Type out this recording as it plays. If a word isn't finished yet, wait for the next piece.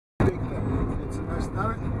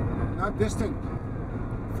not distant,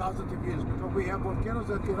 thousands of years, because we have volcanoes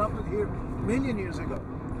that erupted here million years ago.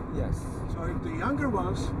 Yes. So if the younger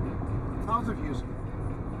ones, thousands of years ago,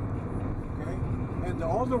 okay, and the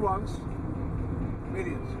older ones,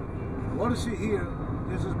 millions. What you see here,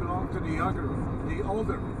 this has belonged to the younger, the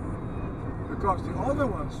older, because the older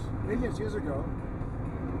ones, millions years ago,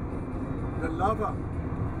 the lava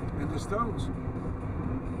and the stones,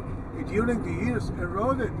 during the years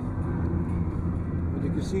eroded. But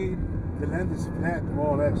you can see the land is flat, more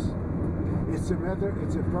or less. It's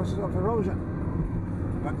a process of erosion.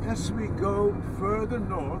 But as we go further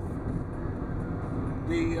north,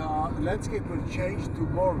 the landscape will change to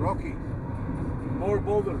more rocky, more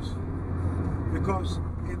boulders, because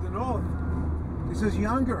in the north, this is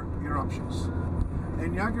younger eruptions,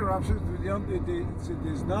 and younger eruptions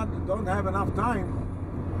don't have enough time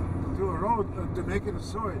to erode to make it a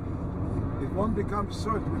soil. It won't become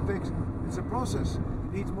soil. It's a process.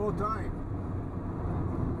 It needs more time.